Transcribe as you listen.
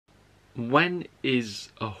When is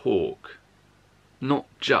a hawk not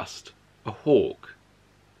just a hawk?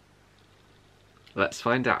 Let's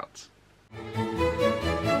find out.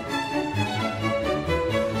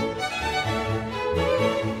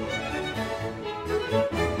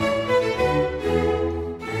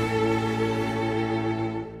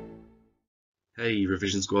 Hey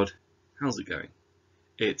Revision Squad, how's it going?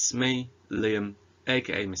 It's me, Liam,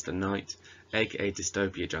 aka Mr. Knight, aka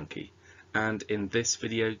DystopiaJunkie, and in this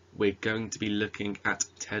video we're going to be looking at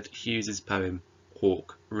Ted Hughes' poem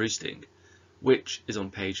Hawk Roosting, which is on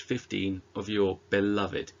page 15 of your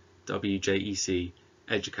beloved WJEC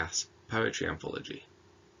Eduqas poetry anthology.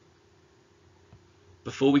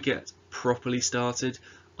 Before we get properly started,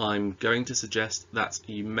 I'm going to suggest that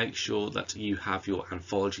you make sure that you have your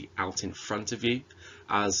anthology out in front of you,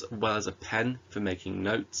 as well as a pen for making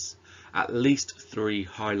notes, at least 3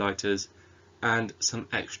 highlighters, and some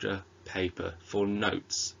extra paper for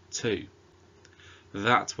notes too.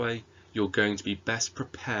 That way you're going to be best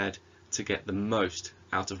prepared to get the most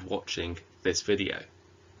out of watching this video.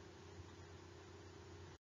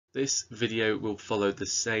 This video will follow the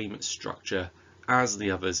same structure as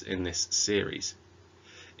the others in this series.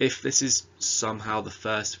 If this is somehow the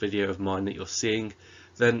first video of mine that you're seeing,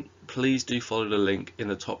 then please do follow the link in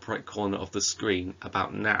the top right corner of the screen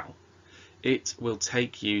about now. It will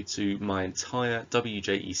take you to my entire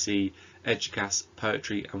WJEC Eduqas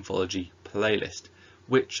Poetry Anthology playlist,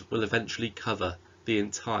 which will eventually cover the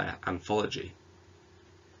entire anthology.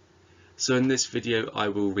 So in this video I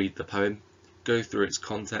will read the poem, go through its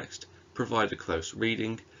context, provide a close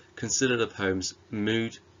reading, consider the poem's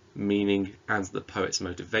mood, meaning and the poet's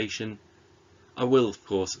motivation. I will of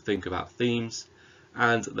course think about themes,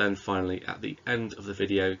 and then finally at the end of the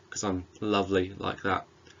video, because I'm lovely like that,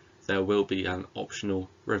 there will be an optional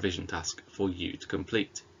revision task for you to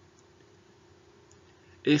complete.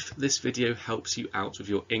 If this video helps you out with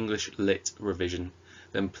your English Lit revision,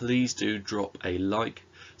 then please do drop a like,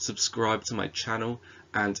 subscribe to my channel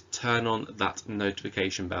and turn on that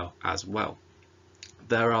notification bell as well.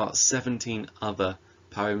 There are 17 other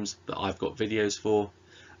poems that I've got videos for,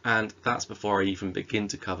 and that's before I even begin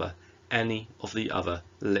to cover any of the other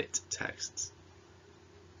lit texts.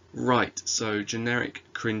 Right, so generic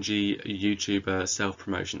cringy YouTuber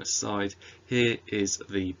self-promotion aside, here is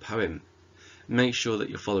the poem. Make sure that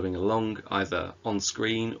you're following along either on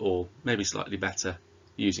screen or maybe slightly better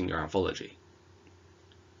using your anthology.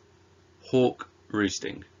 Hawk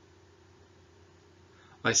Roosting.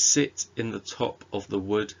 I sit in the top of the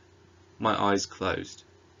wood, my eyes closed.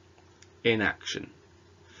 Inaction.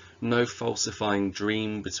 No falsifying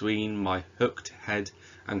dream between my hooked head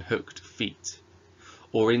and hooked feet,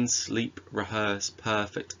 or in sleep rehearse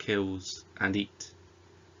perfect kills and eat.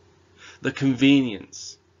 The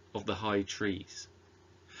convenience of the high trees,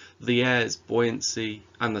 the air's buoyancy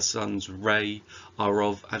and the sun's ray are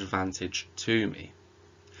of advantage to me,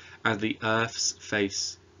 and the earth's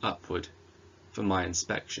face upward for my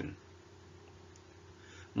inspection.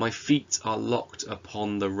 My feet are locked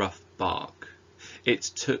upon the rough bark. It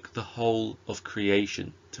took the whole of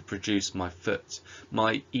creation to produce my foot,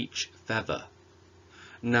 my each feather.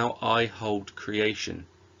 Now I hold creation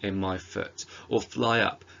in my foot, or fly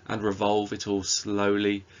up and revolve it all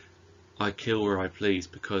slowly. I kill where I please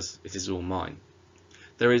because it is all mine.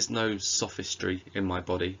 There is no sophistry in my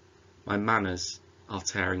body. My manners are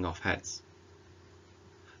tearing off heads.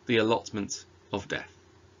 The allotment of death.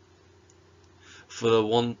 For the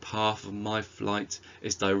one path of my flight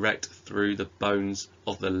is direct through the bones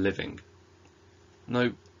of the living.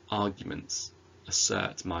 No arguments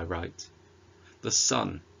assert my right. The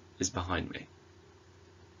sun is behind me.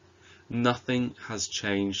 Nothing has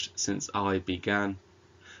changed since I began.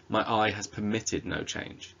 My eye has permitted no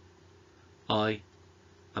change. I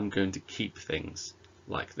am going to keep things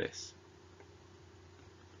like this.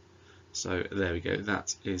 So there we go,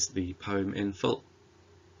 that is the poem in full.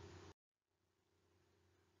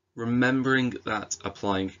 Remembering that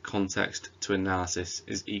applying context to analysis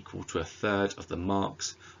is equal to 1/3 of the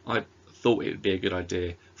marks, I thought it would be a good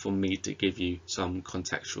idea for me to give you some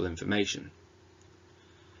contextual information.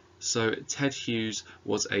 So Ted Hughes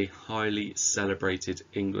was a highly celebrated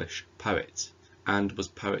English poet and was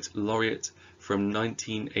Poet Laureate from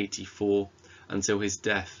 1984 until his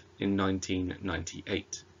death in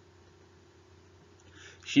 1998.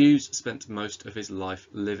 Hughes spent most of his life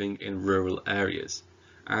living in rural areas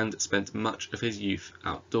and spent much of his youth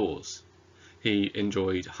outdoors. He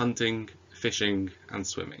enjoyed hunting, fishing and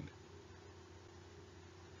swimming.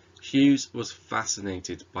 Hughes was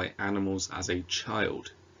fascinated by animals as a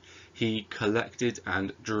child. He collected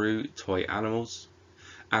and drew toy animals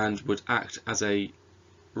and would act as a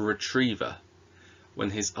retriever when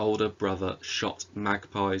his older brother shot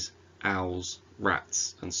magpies, owls,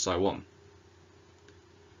 rats, and so on.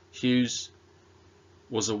 Hughes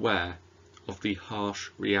was aware of the harsh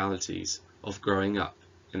realities of growing up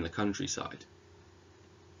in the countryside.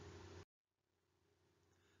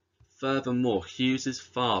 Furthermore, Hughes's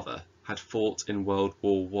father had fought in World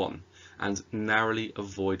War I and narrowly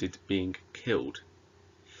avoided being killed.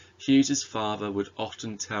 Hughes's father would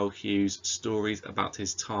often tell Hughes stories about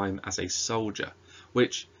his time as a soldier,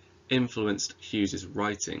 which influenced Hughes's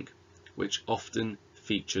writing, which often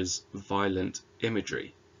features violent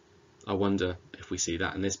imagery. I wonder if we see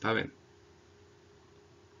that in this poem.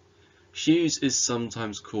 Hughes is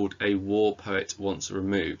sometimes called a war poet once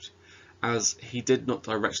removed, as he did not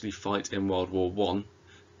directly fight in World War I,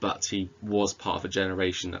 but he was part of a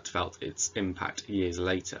generation that felt its impact years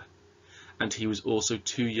later. And he was also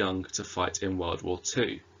too young to fight in World War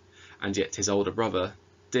II, and yet his older brother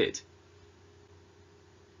did.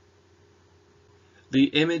 The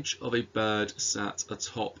image of a bird sat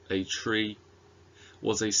atop a tree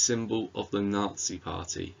was a symbol of the Nazi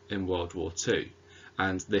Party in World War II,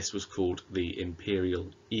 and this was called the Imperial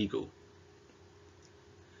Eagle.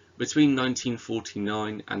 Between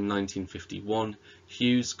 1949 and 1951,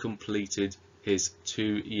 Hughes completed his 2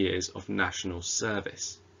 years of national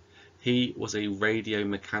service. He was a radio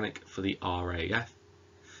mechanic for the RAF,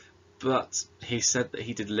 but he said that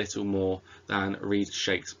he did little more than read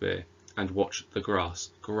Shakespeare and watch the grass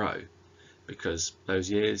grow, because those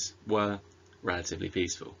years were relatively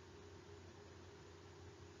peaceful.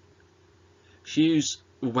 Hughes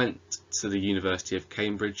went to the University of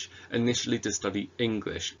Cambridge initially to study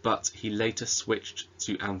English, but he later switched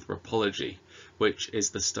to anthropology, which is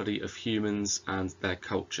the study of humans and their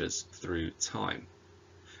cultures through time.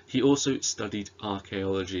 He also studied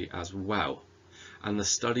archaeology as well, and the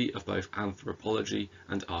study of both anthropology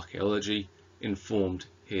and archaeology informed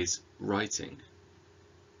his writing.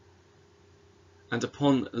 And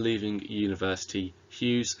upon leaving university,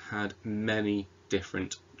 Hughes had many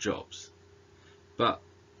different jobs. But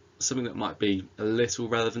something that might be a little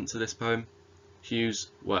relevant to this poem,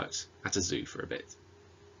 Hughes worked at a zoo for a bit.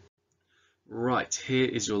 Right, here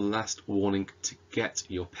is your last warning to get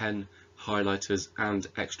your pen, highlighters and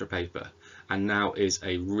extra paper, and now is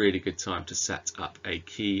a really good time to set up a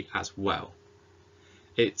key as well.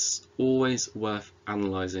 It's always worth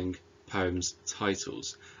analysing poems'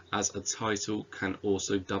 titles, as a title can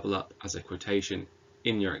also double up as a quotation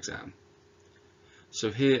in your exam. So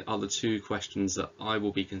here are the 2 questions that I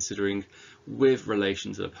will be considering with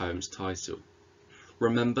relation to the poem's title.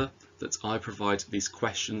 Remember that I provide these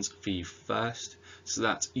questions for you first, so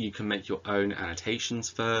that you can make your own annotations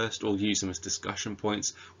first or use them as discussion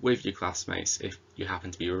points with your classmates if you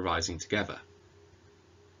happen to be revising together.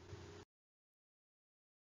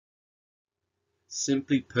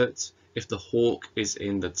 Simply put, if the hawk is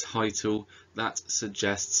in the title, that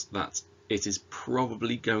suggests that it is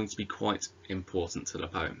probably going to be quite important to the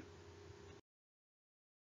poem.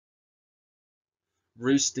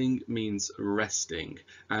 Roosting means resting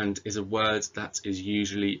and is a word that is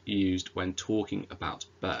usually used when talking about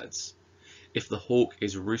birds. If the hawk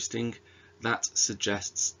is roosting, that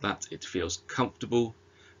suggests that it feels comfortable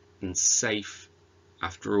and safe.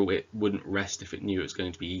 After all, it wouldn't rest if it knew it was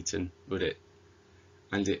going to be eaten, would it?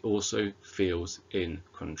 And it also feels in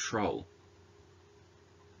control.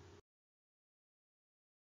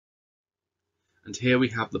 And here we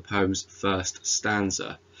have the poem's first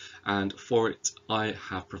stanza, and for it I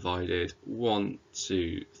have provided 1,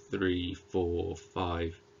 2, 3, 4,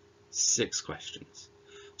 5, 6 questions.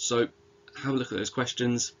 So have a look at those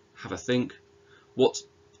questions, have a think. What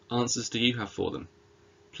answers do you have for them?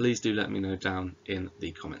 Please do let me know down in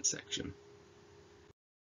the comment section.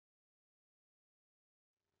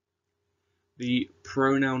 The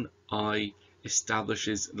pronoun I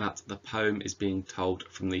establishes that the poem is being told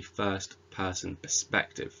from the first person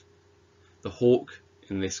perspective. The hawk,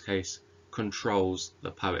 in this case, controls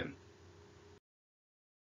the poem.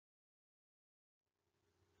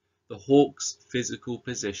 The hawk's physical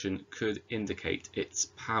position could indicate its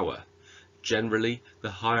power. Generally,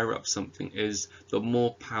 the higher up something is, the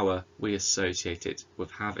more power we associate it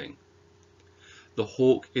with having. The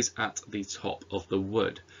hawk is at the top of the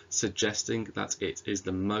wood, suggesting that it is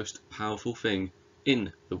the most powerful thing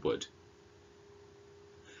in the wood.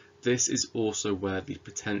 This is also where the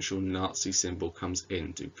potential Nazi symbol comes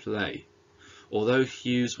into play. Although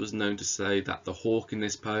Hughes was known to say that the hawk in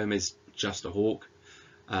this poem is just a hawk,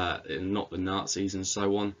 and not the Nazis and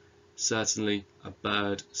so on, certainly a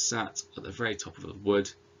bird sat at the very top of the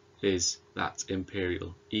wood is that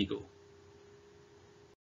imperial eagle.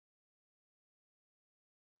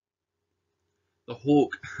 The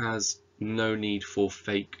hawk has no need for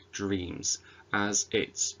fake dreams, as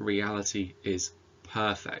its reality is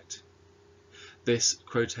perfect. This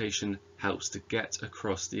quotation helps to get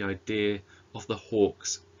across the idea of the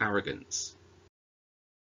hawk's arrogance.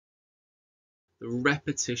 The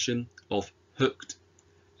repetition of hooked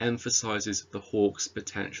emphasizes the hawk's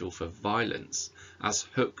potential for violence, as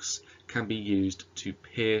hooks can be used to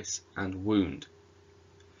pierce and wound.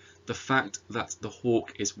 The fact that the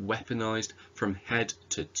hawk is weaponized from head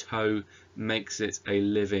to toe makes it a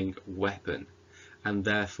living weapon, and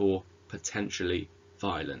therefore potentially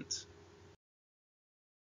violent.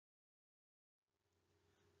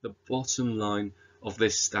 The bottom line of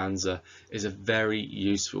this stanza is a very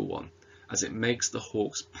useful one, as it makes the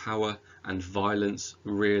hawk's power and violence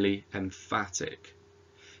really emphatic.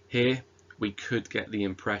 Here we could get the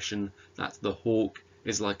impression that the hawk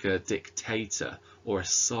is like a dictator or a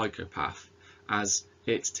psychopath, as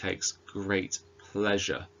it takes great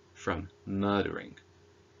pleasure from murdering.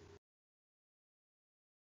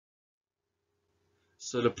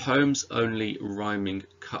 So the poem's only rhyming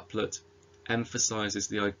couplet emphasizes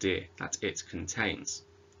the idea that it contains.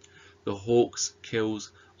 The hawk's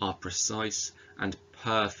kills are precise and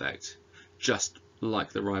perfect, just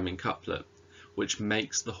like the rhyming couplet, which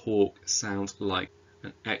makes the hawk sound like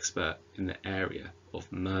an expert in the area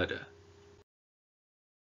of murder.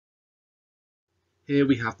 Here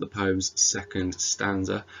we have the poem's second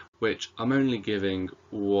stanza, which I'm only giving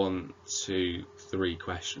 1, 2, 3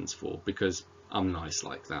 questions for, because I'm nice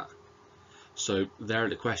like that. So there are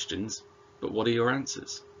the questions, but what are your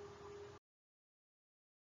answers?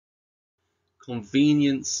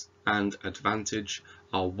 Convenience and advantage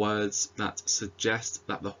are words that suggest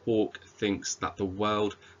that the hawk thinks that the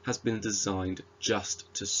world has been designed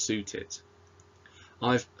just to suit it.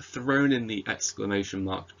 I've thrown in the exclamation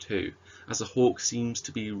mark too, as the hawk seems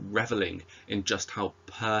to be revelling in just how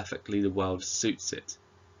perfectly the world suits it.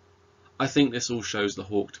 I think this all shows the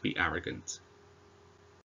hawk to be arrogant.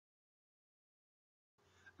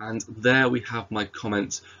 And there we have my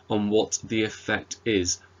comment on what the effect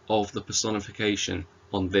is of the personification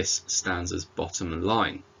on this stanza's bottom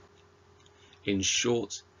line. In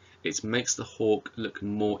short, it makes the hawk look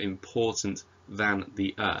more important than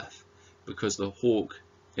the earth, because the hawk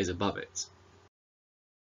is above it.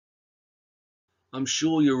 I'm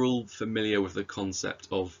sure you're all familiar with the concept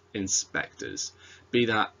of inspectors, be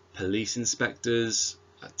that police inspectors,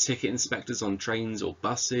 ticket inspectors on trains or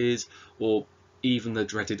buses, or even the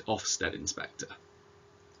dreaded Ofsted inspector.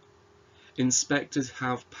 Inspectors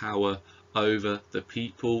have power over the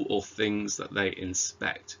people or things that they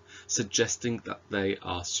inspect, suggesting that they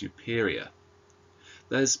are superior.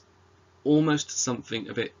 There's almost something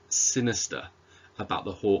a bit sinister about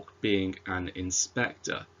the hawk being an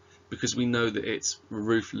inspector, because we know that it's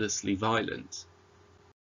ruthlessly violent.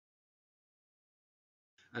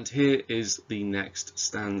 And here is the next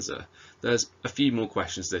stanza. There's a few more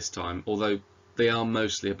questions this time, although they are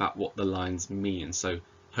mostly about what the lines mean, so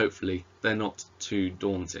hopefully they're not too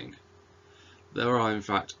daunting. There are in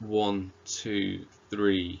fact 1, 2,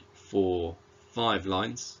 3, 4, 5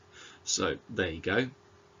 lines, so there you go.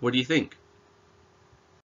 What do you think?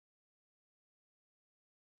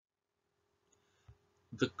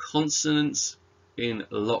 The consonants in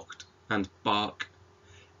locked and bark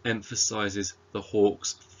emphasizes the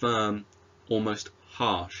hawk's firm, almost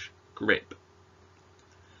harsh grip.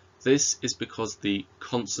 This is because the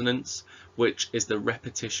consonants, which is the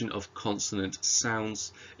repetition of consonant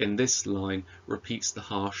sounds, in this line repeats the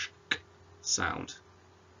harsh k sound.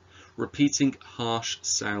 Repeating harsh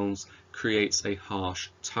sounds creates a harsh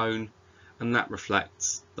tone, and that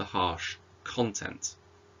reflects the harsh content.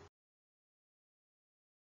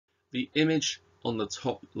 The image on the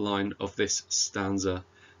top line of this stanza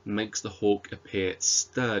makes the hawk appear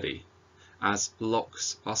sturdy, as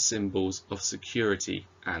locks are symbols of security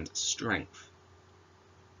and strength.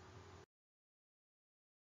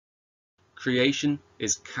 Creation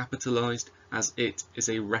is capitalized as it is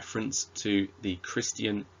a reference to the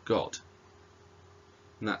Christian God.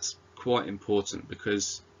 And that's quite important,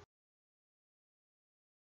 because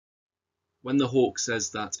when the hawk says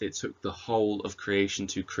that it took the whole of creation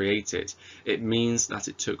to create it, it means that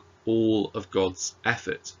it took all of God's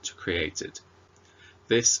effort to create it.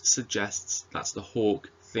 This suggests that the hawk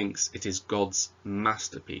thinks it is God's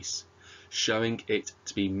masterpiece, showing it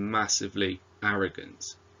to be massively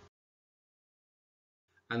arrogant.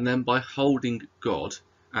 And then by holding God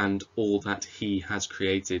and all that he has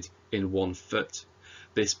created in one foot,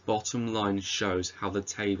 this bottom line shows how the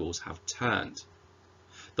tables have turned.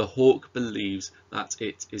 The hawk believes that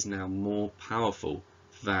it is now more powerful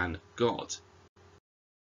than God.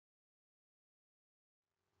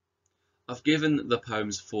 I've given the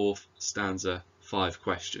poem's fourth stanza 5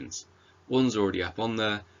 questions. One's already up on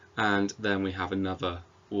there, and then we have another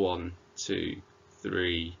 1, 2,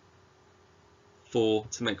 3, 4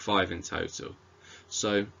 to make 5 in total.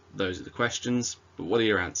 So those are the questions, but what are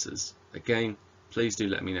your answers? Again, please do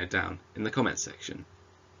let me know down in the comments section.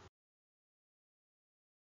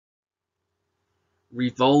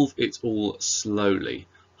 Revolve it all slowly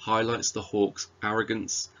highlights the hawk's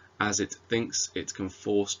arrogance as it thinks it can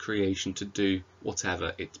force creation to do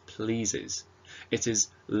whatever it pleases. It is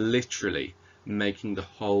literally making the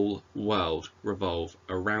whole world revolve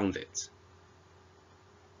around it.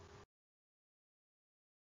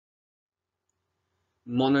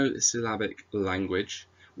 Monosyllabic language,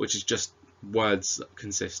 which is just words that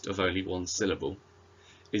consist of only one syllable,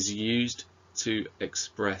 is used to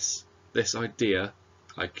express this idea: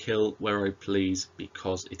 I kill where I please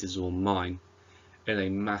because it is all mine, in a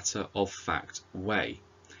matter-of-fact way,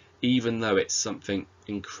 even though it's something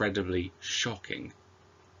incredibly shocking.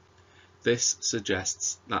 This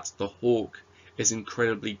suggests that the hawk is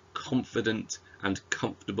incredibly confident and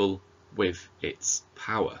comfortable with its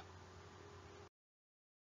power.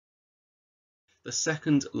 The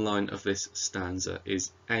second line of this stanza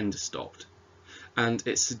is end-stopped, and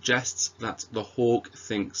it suggests that the hawk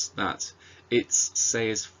thinks that its say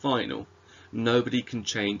is final. Nobody can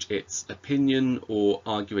change its opinion or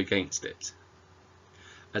argue against it.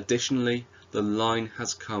 Additionally, the line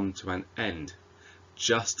has come to an end,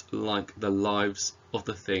 just like the lives of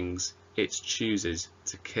the things it chooses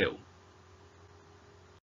to kill.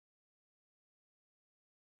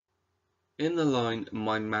 In the line,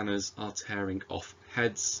 my manners are tearing off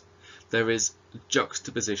heads, there is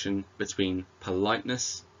juxtaposition between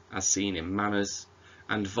politeness, as seen in manners,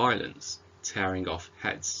 and violence, tearing off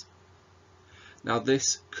heads. Now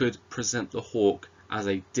this could present the hawk as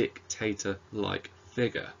a dictator-like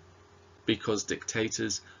figure, because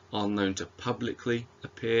dictators are known to publicly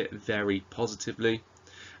appear very positively,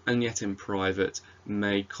 and yet in private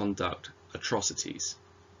may conduct atrocities.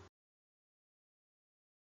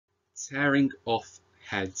 Tearing off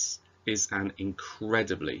heads is an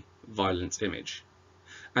incredibly violent image,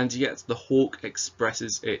 and yet the hawk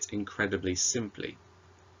expresses it incredibly simply.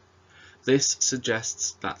 This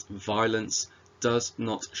suggests that violence does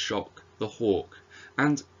not shock the hawk,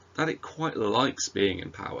 and that it quite likes being in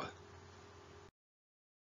power.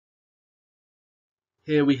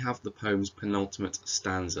 Here we have the poem's penultimate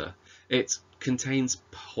stanza. It contains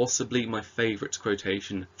possibly my favourite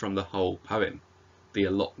quotation from the whole poem: the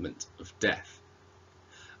allotment of death.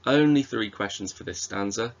 Only 3 questions for this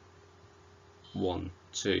stanza. 1,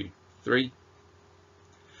 2, 3.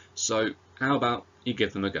 So how about you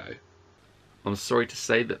give them a go? I'm sorry to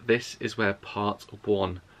say that this is where part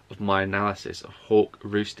 1 of my analysis of Hawk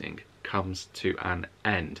Roosting comes to an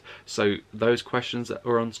end. So those questions that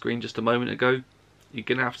were on screen just a moment ago, you're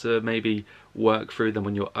going to have to maybe work through them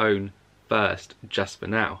on your own first, just for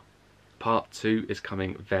now. Part 2 is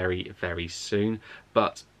coming very, very soon,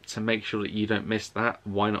 but to make sure that you don't miss that,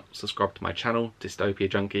 why not subscribe to my channel,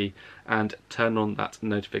 DystopiaJunkie, and turn on that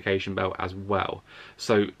notification bell as well,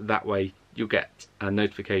 so that way you'll get a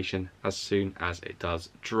notification as soon as it does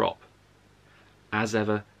drop. As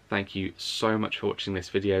ever, thank you so much for watching this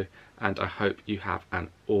video, and I hope you have an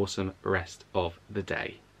awesome rest of the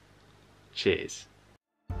day. Cheers.